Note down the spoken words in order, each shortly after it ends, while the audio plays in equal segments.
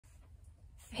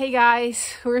Hey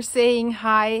guys, we're saying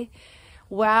hi.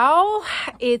 Well,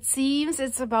 it seems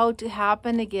it's about to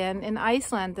happen again in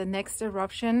Iceland. The next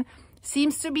eruption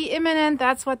seems to be imminent.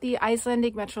 That's what the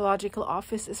Icelandic Meteorological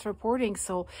Office is reporting.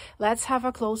 So let's have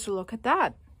a closer look at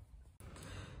that.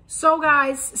 So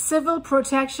guys, civil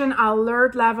protection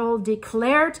alert level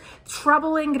declared,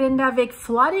 trouble in Grindavik,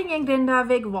 flooding in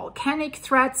Grindavik, volcanic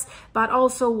threats, but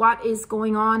also what is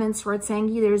going on in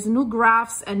Svartsengi. There's new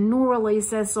graphs and new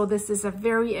releases. So this is a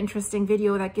very interesting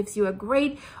video that gives you a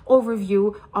great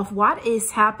overview of what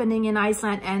is happening in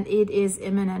Iceland, and it is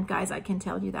imminent, guys, I can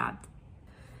tell you that.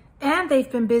 And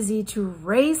they've been busy to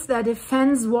raise the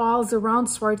defense walls around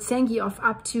Svartsengi of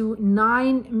up to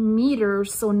 9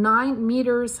 meters, so 9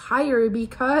 meters higher,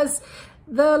 because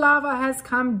the lava has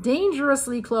come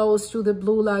dangerously close to the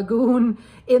Blue Lagoon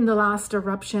in the last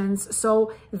eruptions.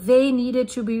 So they needed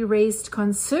to be raised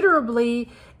considerably,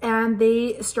 and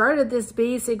they started this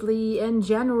basically in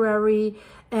January.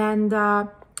 And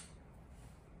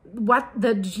what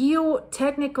the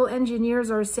geotechnical engineers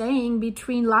are saying,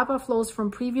 between lava flows from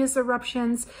previous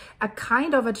eruptions, a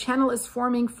kind of a channel is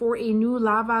forming for a new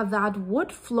lava that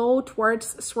would flow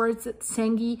towards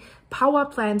Svartsengi power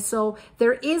plant. So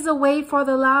there is a way for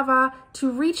the lava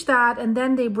to reach that, and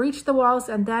then they breach the walls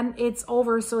and then it's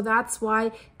over. So that's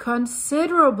why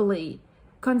considerably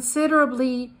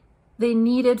they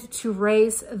needed to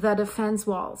raise the defense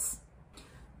walls.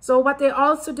 So what they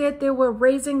also did, they were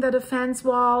raising the defense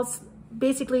walls,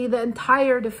 basically the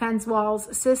entire defense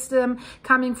walls system,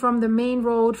 coming from the main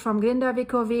road from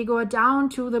Grindavik down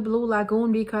to the Blue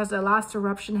Lagoon, because the last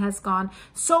eruption has gone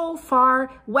so far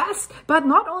west. But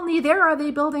not only there are they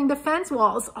building defense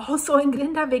walls, also in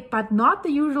Grindavik, but not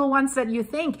the usual ones that you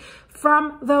think,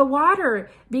 from the water,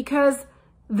 because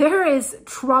there is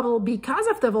trouble because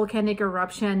of the volcanic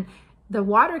eruption. The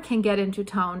water can get into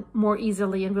town more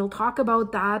easily, and we'll talk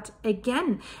about that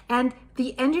again. And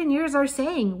the engineers are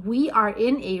saying we are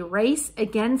in a race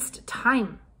against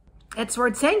time. At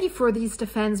Svartsengi, for these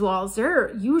defense walls,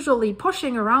 they're usually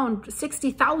pushing around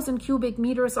 60,000 cubic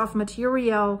meters of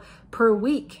material per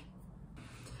week.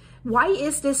 Why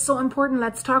is this so important?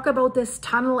 Let's talk about this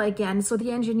tunnel again. So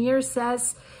the engineer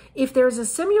says, if there's a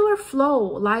similar flow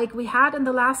like we had in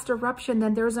the last eruption,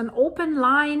 then there's an open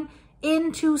line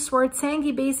into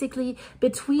Svartsengi, basically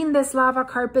between this lava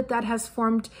carpet that has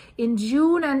formed in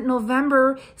June and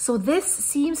November. So this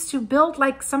seems to build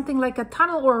like something like a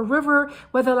tunnel or a river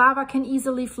where the lava can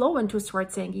easily flow into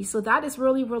Svartsengi. So that is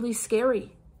really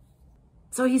scary.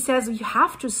 So he says you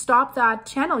have to stop that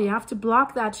channel, you have to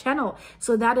block that channel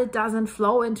so that it doesn't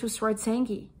flow into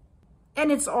Svartsengi. And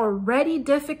it's already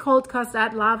difficult because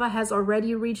that lava has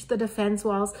already reached the defense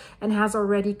walls and has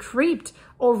already creeped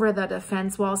over the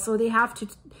defense walls. So they have to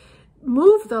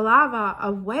move the lava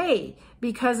away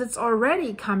because it's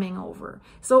already coming over.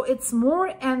 So it's more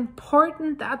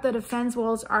important that the defense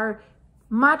walls are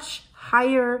much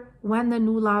higher when the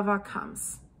new lava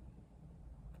comes.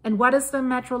 And what is the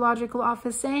meteorological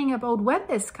office saying about when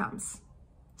this comes?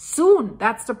 Soon,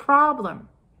 that's the problem.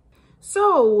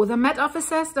 So the Met Office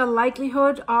says the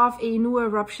likelihood of a new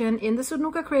eruption in the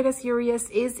Sudnuka crater series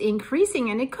is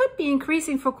increasing, and it could be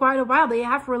increasing for quite a while. They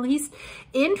have released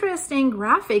interesting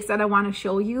graphics that I want to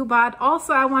show you, but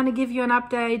also I want to give you an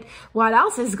update what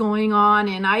else is going on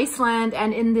in Iceland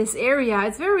and in this area.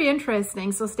 It's very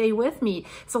interesting, so stay with me.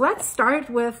 So let's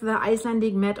start with the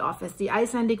Icelandic Met Office, the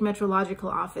Icelandic Meteorological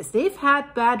Office. They've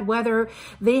had bad weather.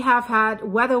 They have had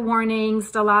weather warnings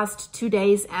the last 2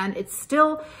 days, and it's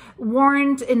still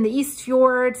warned in the East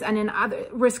Fjords and in other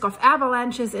risk of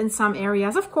avalanches in some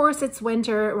areas. Of course, it's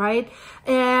winter, right?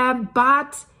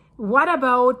 But what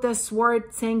about the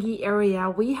Svartsengi area?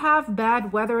 We have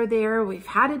bad weather there. We've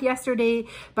had it yesterday,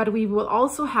 but we will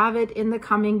also have it in the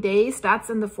coming days. That's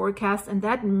in the forecast, and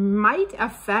that might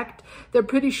affect, they're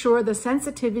pretty sure, the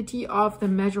sensitivity of the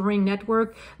measuring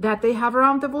network that they have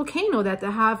around the volcano, that they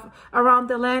have around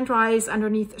the land rise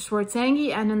underneath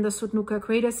Svartsengi and in the Sudnuka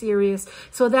crater series,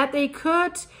 so that they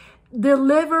could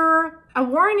deliver a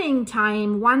warning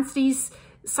time once these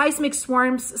seismic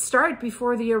swarms start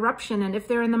before the eruption. And if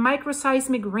they're in the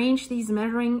microseismic range, these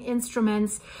measuring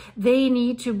instruments, they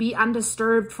need to be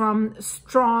undisturbed from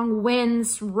strong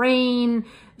winds, rain,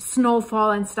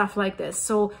 snowfall, and stuff like this.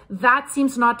 So that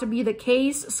seems not to be the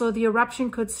case. So the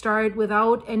eruption could start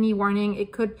without any warning.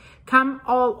 It could come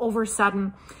all over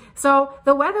sudden. So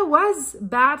the weather was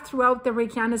bad throughout the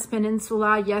Reykjanes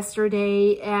Peninsula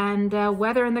yesterday, and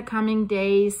weather in the coming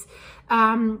days.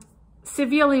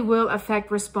 severely will affect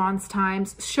response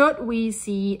times should we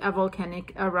see a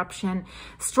volcanic eruption.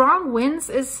 Strong winds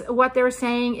is what they're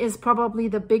saying is probably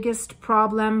the biggest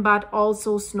problem, but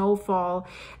also snowfall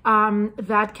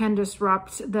that can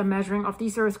disrupt the measuring of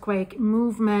these earthquake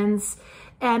movements,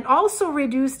 and also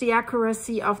reduce the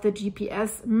accuracy of the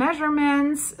GPS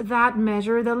measurements that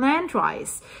measure the land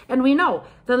rise. And we know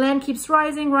the land keeps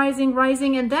rising, rising,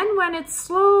 rising, and then when it's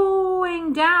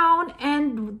slowing down,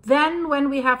 and then when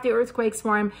we have the earthquake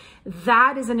swarm,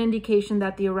 that is an indication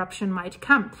that the eruption might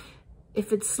come.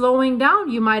 If it's slowing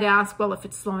down, you might ask, well, if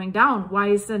it's slowing down, why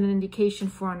is that an indication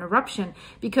for an eruption?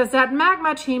 Because that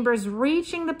magma chamber is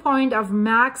reaching the point of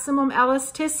maximum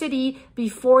elasticity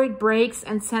before it breaks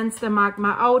and sends the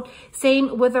magma out.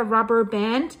 Same with a rubber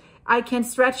band. I can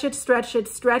stretch it, stretch it,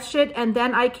 stretch it, and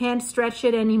then I can't stretch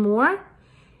it anymore.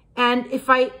 And if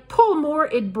I pull more,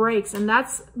 it breaks. And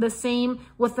that's the same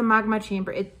with the magma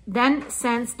chamber. It then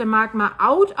sends the magma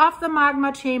out of the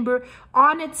magma chamber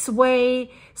on its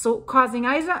way, so causing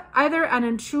either an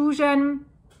intrusion,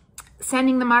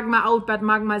 sending the magma out, but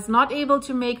magma is not able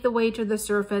to make the way to the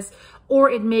surface, or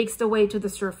it makes the way to the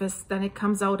surface, then it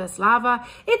comes out as lava.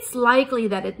 It's likely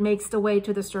that it makes the way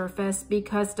to the surface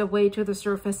because the way to the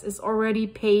surface is already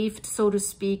paved, so to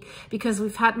speak, because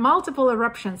we've had multiple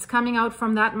eruptions coming out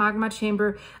from that magma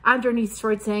chamber underneath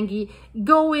Svartsengi,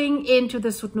 going into the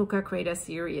Sutnuka crater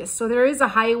series. So there is a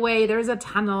highway, there's a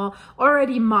tunnel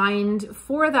already mined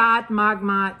for that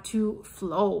magma to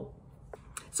flow.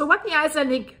 So what the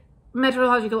Icelandic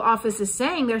Meteorological Office is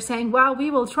saying, they're saying, well,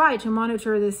 we will try to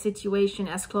monitor this situation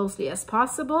as closely as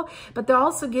possible, but they're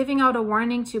also giving out a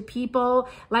warning to people,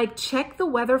 like, check the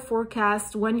weather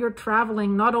forecast when you're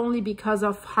traveling, not only because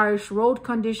of harsh road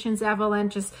conditions,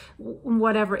 avalanches,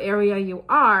 whatever area you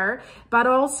are, but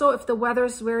also if the weather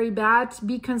is very bad,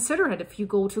 be considerate if you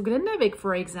go to Grindavik,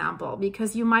 for example,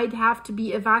 because you might have to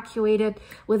be evacuated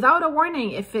without a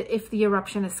warning if the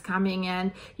eruption is coming.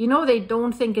 And you know, they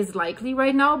don't think it's likely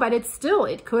right now, but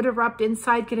it could erupt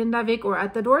inside Grindavik or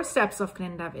at the doorsteps of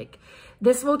Grindavik.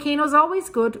 This volcano is always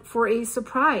good for a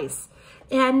surprise.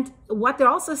 And what they're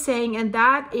also saying, and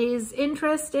that is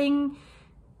interesting,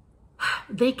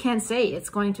 they can't say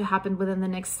it's going to happen within the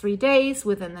next 3 days,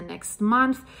 within the next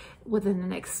month, within the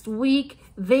next week.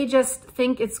 They just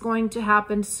think it's going to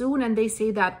happen soon, and they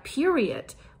say that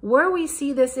period where we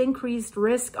see this increased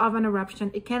risk of an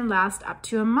eruption, it can last up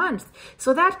to a month.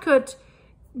 So that could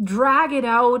drag it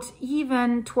out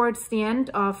even towards the end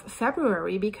of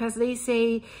February, because they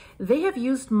say they have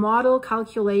used model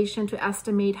calculation to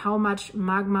estimate how much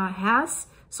magma has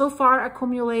so far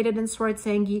accumulated in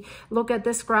Svartsengi. Look at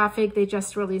this graphic, they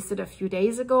just released it a few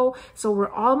days ago. So we're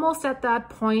almost at that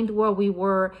point where we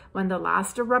were when the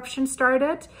last eruption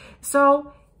started.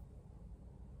 So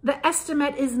the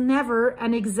estimate is never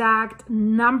an exact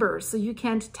number, so you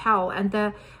can't tell. And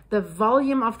the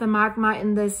volume of the magma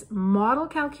in this model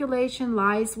calculation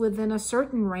lies within a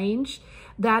certain range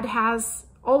that has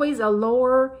always a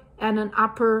lower and an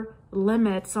upper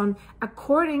limit. So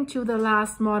according to the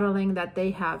last modeling that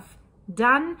they have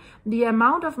done, the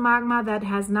amount of magma that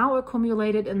has now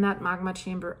accumulated in that magma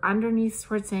chamber underneath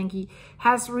Svartsengi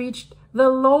has reached the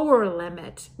lower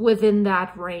limit within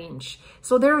that range.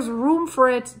 So there's room for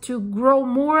it to grow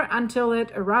more until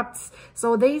it erupts.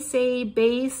 So they say,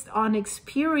 based on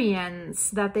experience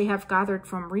that they have gathered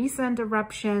from recent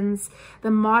eruptions,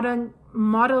 the modern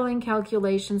modeling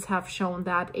calculations have shown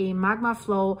that a magma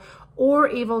flow or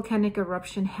a volcanic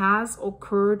eruption has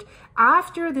occurred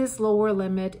after this lower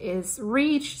limit is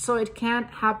reached. So it can't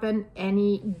happen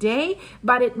any day,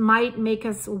 but it might make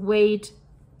us wait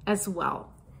as well.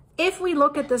 If we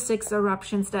look at the 6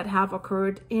 eruptions that have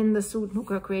occurred in the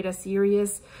Sutnuka crater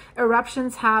series,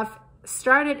 eruptions have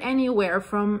started anywhere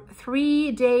from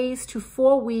 3 days to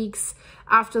 4 weeks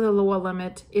after the lower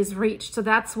limit is reached. So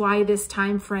that's why this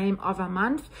time frame of a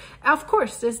month. Of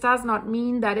course, this does not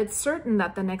mean that it's certain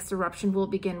that the next eruption will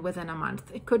begin within a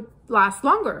month. It could last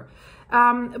longer.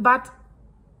 But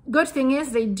good thing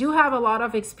is they do have a lot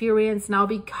of experience now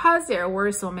because there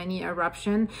were so many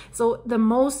eruptions. So the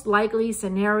most likely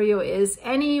scenario is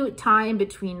any time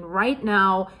between right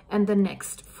now and the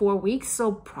next 4 weeks.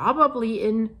 So probably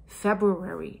in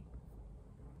February.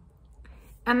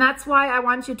 And that's why I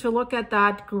want you to look at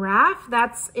that graph.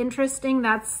 That's interesting.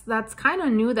 That's kind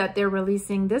of new that they're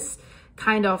releasing this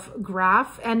kind of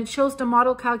graph. And it shows the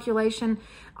model calculation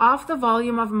of the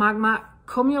volume of magma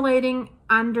accumulating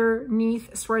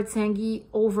underneath Svartsengi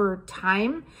over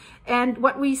time. And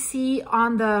what we see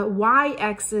on the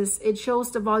y-axis, it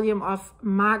shows the volume of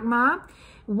magma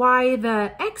why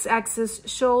the x-axis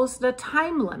shows the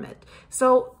time limit.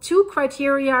 So two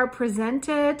criteria are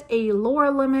presented, a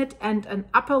lower limit and an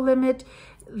upper limit,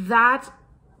 that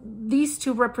these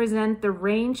two represent the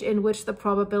range in which the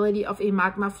probability of a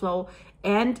magma flow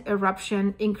and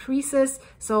eruption increases.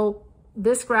 So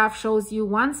this graph shows you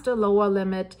once the lower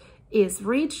limit is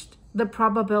reached, the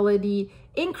probability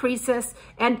increases,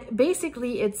 and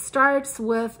basically it starts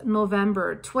with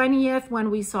November 20th when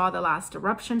we saw the last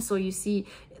eruption. So you see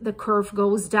the curve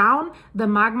goes down, the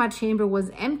magma chamber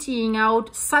was emptying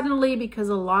out suddenly because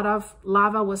a lot of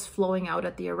lava was flowing out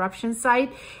at the eruption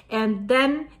site, and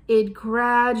then it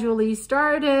gradually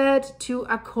started to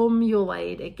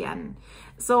accumulate again.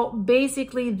 So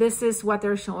basically this is what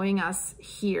they're showing us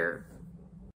here.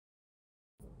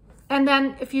 And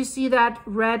then if you see that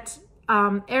red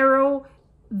arrow,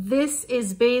 this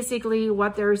is basically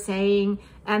what they're saying.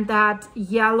 And that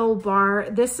yellow bar,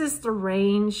 this is the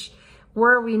range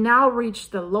where we now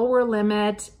reach the lower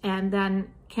limit and then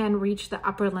can reach the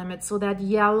upper limit. So that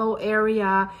yellow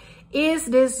area is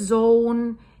this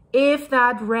zone. If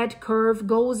that red curve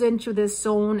goes into this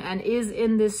zone and is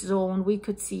in this zone, we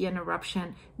could see an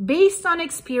eruption based on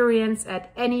experience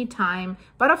at any time.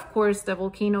 But of course, the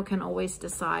volcano can always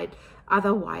decide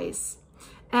otherwise.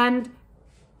 And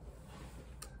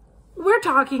we're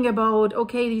talking about,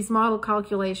 okay, these model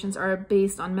calculations are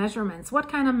based on measurements. What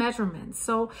kind of measurements?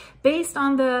 So based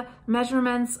on the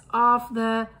measurements of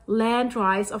the land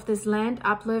rise, of this land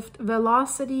uplift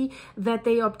velocity that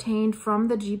they obtained from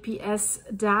the GPS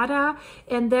data,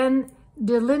 and then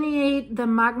delineate the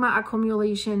magma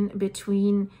accumulation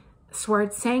between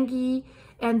Svartsengi,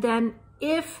 and then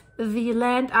if the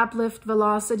land uplift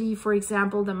velocity, for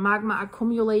example, the magma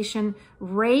accumulation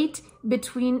rate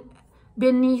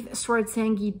beneath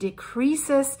Svartsengi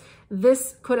decreases,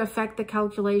 this could affect the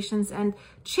calculations and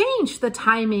change the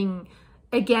timing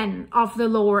again of the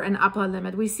lower and upper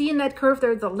limit. We see in that curve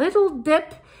there's a little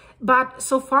dip, but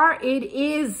so far it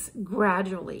is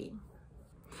gradually.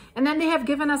 And then they have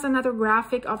given us another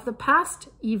graphic of the past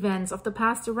events, of the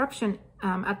past eruption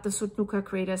at the Sutnuka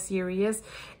crater series.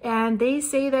 And they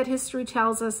say that history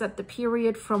tells us that the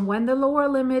period from when the lower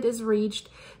limit is reached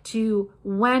to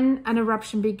when an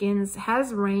eruption begins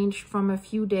has ranged from a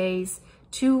few days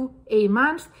to a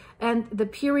month. And the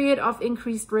period of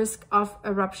increased risk of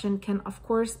eruption can, of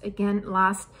course, again,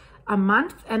 last a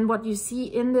month. And what you see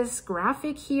in this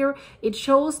graphic here, it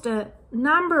shows the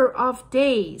number of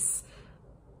days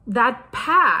that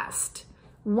passed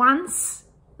once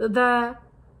the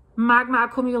magma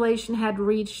accumulation had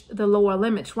reached the lower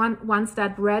limit. Once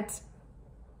that red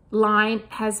line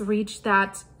has reached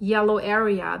that yellow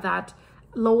area, that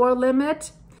lower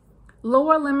limit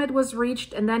was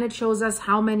reached, and then it shows us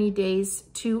how many days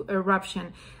to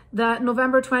eruption. The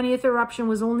November 20th eruption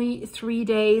was only 3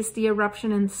 days. The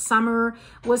eruption in summer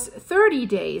was 30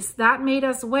 days. That made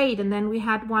us wait. And then we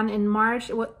had one in March.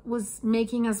 It was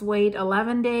making us wait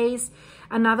 11 days.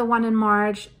 Another one in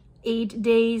March, 8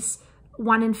 days.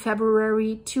 One in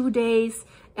February, 2 days.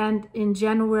 And in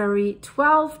January,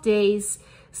 12 days.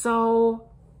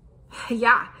 So,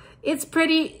 yeah, it's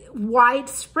pretty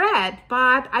widespread.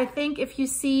 But I think if you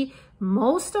see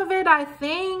most of it, I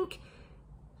think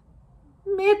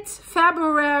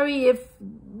mid-February, if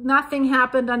nothing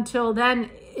happened until then,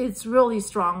 it's really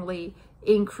strongly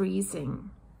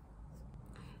increasing.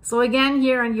 So again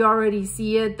here, and you already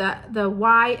see it, the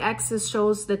y-axis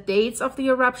shows the dates of the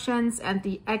eruptions and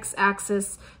the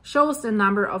x-axis shows the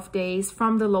number of days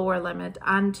from the lower limit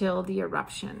until the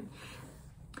eruption.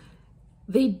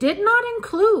 They did not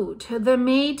include the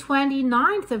May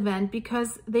 29th event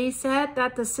because they said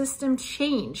that the system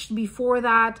changed before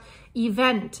that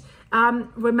event.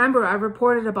 Remember, I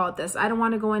reported about this. I don't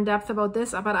want to go in depth about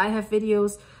this, but I have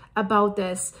videos about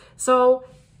this. So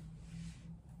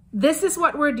this is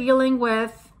what we're dealing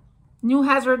with. New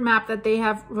hazard map that they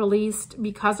have released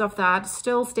because of that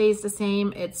still stays the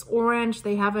same. It's orange.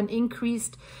 They haven't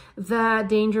increased the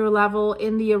danger level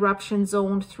in the eruption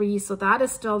zone 3. So that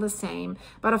is still the same.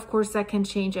 But of course, that can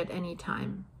change at any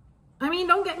time. I mean,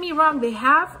 don't get me wrong, they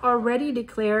have already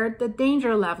declared the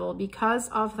danger level because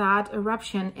of that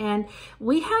eruption. And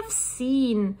we have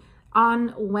seen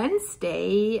on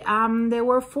Wednesday, there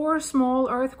were 4 small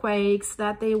earthquakes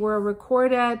that they were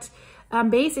recorded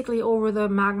basically over the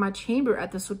magma chamber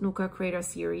at the Sutnuka crater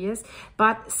series.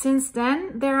 But since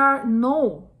then, there are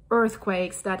no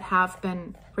earthquakes that have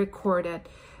been recorded.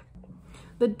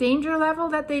 The danger level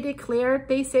that they declared,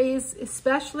 they say, is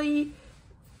especially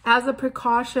as a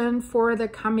precaution for the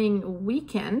coming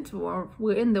weekend, or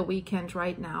we're in the weekend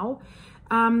right now,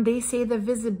 They say the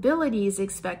visibility is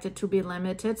expected to be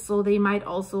limited, so they might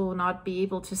also not be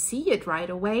able to see it right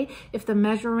away. If the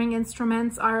measuring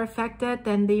instruments are affected,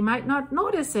 then they might not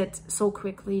notice it so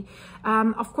quickly.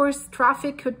 Of course,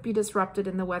 traffic could be disrupted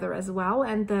in the weather as well.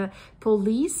 And the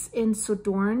police in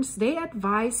Sudorns, they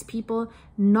advise people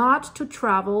not to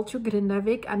travel to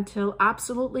Grindavik until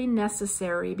absolutely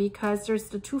necessary, because there's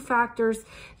the two factors.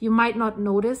 You might not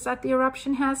notice that the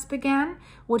eruption has begun,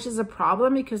 which is a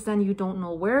problem because then you don't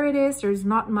know where it is. There's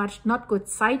not good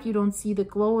sight. You don't see the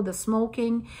glow, the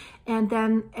smoking. And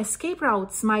then escape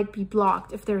routes might be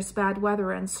blocked if there's bad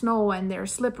weather and snow and they're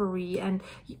slippery and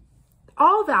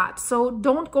all that. So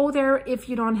don't go there if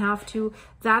you don't have to.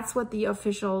 That's what the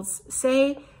officials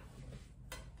say.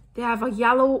 They have a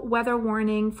yellow weather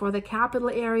warning for the capital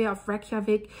area of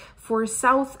Reykjavik, for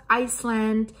South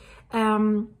Iceland.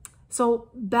 So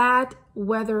bad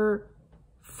weather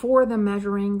for the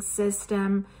measuring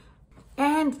system.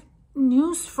 And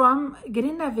news from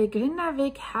Grindavik.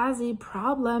 Grindavik has a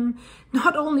problem,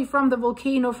 not only from the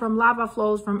volcano, from lava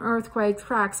flows, from earthquakes,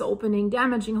 cracks opening,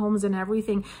 damaging homes and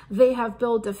everything. They have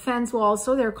built defense walls,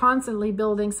 so they're constantly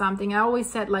building something. I always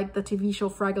said, like the TV show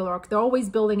Fraggle, they're always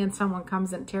building and someone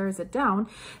comes and tears it down.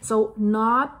 So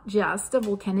not just the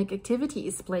volcanic activity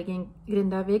is plaguing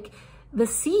Grindavik. The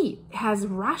sea has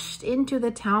rushed into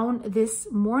the town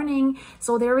this morning,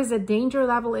 so there is a danger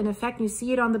level in effect. You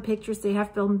see it on the pictures. They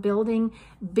have been building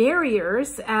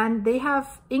barriers and they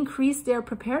have increased their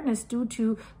preparedness due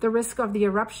to the risk of the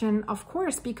eruption, of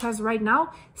course, because right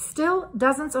now still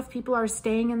dozens of people are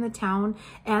staying in the town,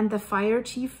 and the fire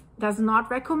chief does not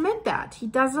recommend that. He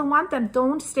doesn't want them.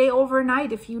 Don't stay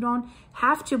overnight if you don't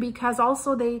have to, because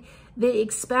also they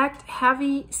expect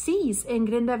heavy seas in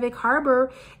Grindavik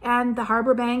harbor, and the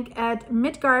harbor bank at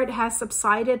Midgard has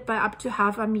subsided by up to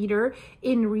 0.5 meter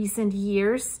in recent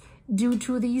years due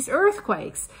to these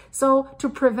earthquakes. So to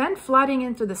prevent flooding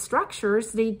into the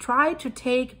structures, they try to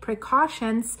take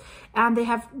precautions, and they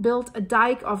have built a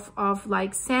dike of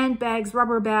like sandbags,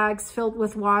 rubber bags filled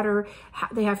with water.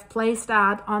 They have placed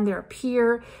that on their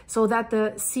pier so that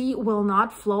the sea will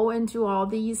not flow into all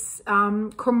these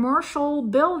commercial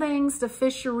buildings, the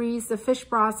fisheries, the fish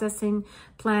processing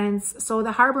plants. So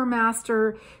the harbor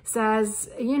master says,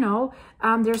 you know,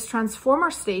 there's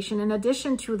transformer station in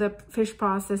addition to the fish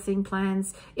processing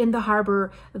plants in the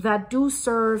harbor that do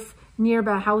serve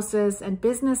nearby houses and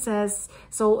businesses.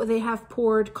 So they have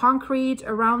poured concrete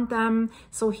around them.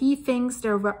 So he thinks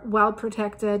they're well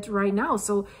protected right now.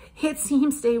 So it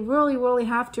seems they really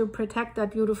have to protect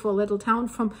that beautiful little town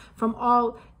from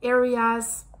all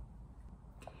areas.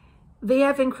 They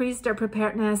have increased their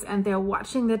preparedness and they're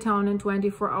watching the town in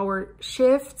 24-hour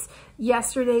shifts.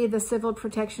 Yesterday, the Civil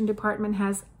Protection Department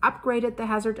has upgraded the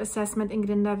hazard assessment in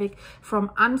Grindavik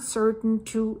from uncertain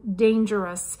to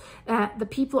dangerous. The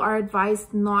people are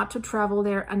advised not to travel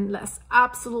there unless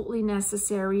absolutely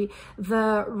necessary.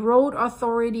 The road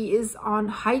authority is on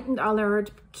heightened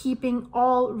alert, keeping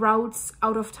all routes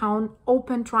out of town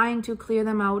open, trying to clear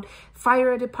them out.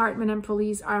 Fire department and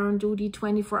police are on duty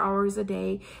 24 hours a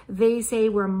day. They say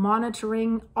we're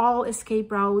monitoring all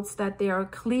escape routes, that they are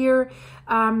clear,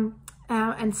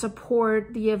 and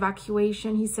support the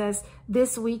evacuation. He says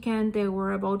this weekend there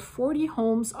were about 40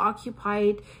 homes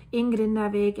occupied in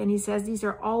Grindavik, and he says these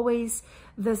are always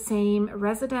the same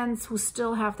residents who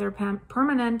still have their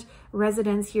permanent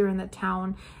residence here in the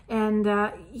town. And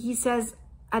he says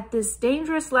at this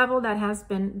dangerous level that has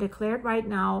been declared right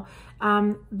now,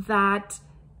 that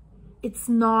it's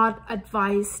not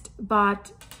advised,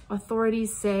 but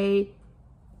authorities say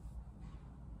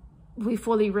we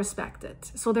fully respect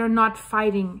it. So they're not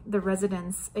fighting the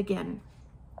residents again.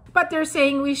 But they're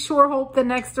saying we sure hope the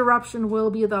next eruption will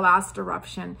be the last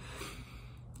eruption.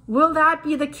 Will that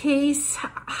be the case?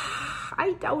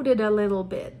 I doubt it a little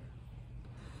bit.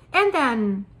 And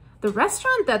then the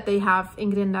restaurant that they have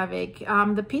in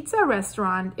Grindavik, the pizza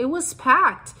restaurant, it was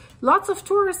packed. Lots of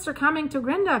tourists are coming to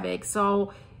Grindavik,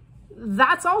 so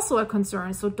that's also a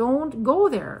concern. So don't go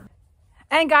there.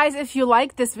 And guys, if you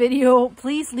like this video,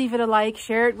 please leave it a like,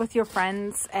 share it with your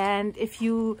friends. And if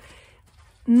you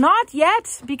not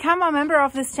yet become a member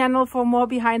of this channel for more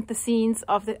behind the scenes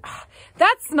of the...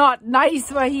 That's not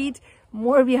nice, Wahid.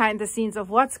 More behind the scenes of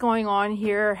what's going on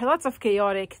here. Lots of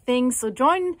chaotic things. So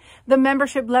join the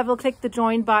membership level, click the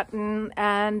join button,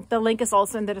 and the link is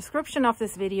also in the description of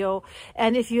this video.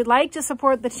 And if you'd like to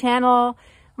support the channel,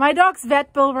 my dog's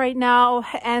vet bill right now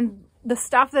and the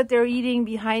stuff that they're eating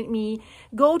behind me,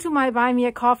 go to my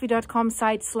buymeacoffee.com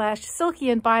site/silky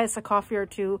and buy us a coffee or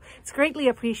two. It's greatly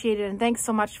appreciated, and thanks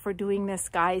so much for doing this,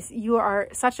 guys. You are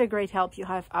such a great help. You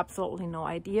have absolutely no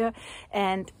idea.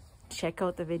 And Check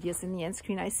out the videos in the end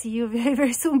screen. I see you very,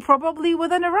 very soon, probably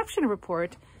with an eruption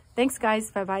report. Thanks,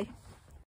 guys. Bye-bye.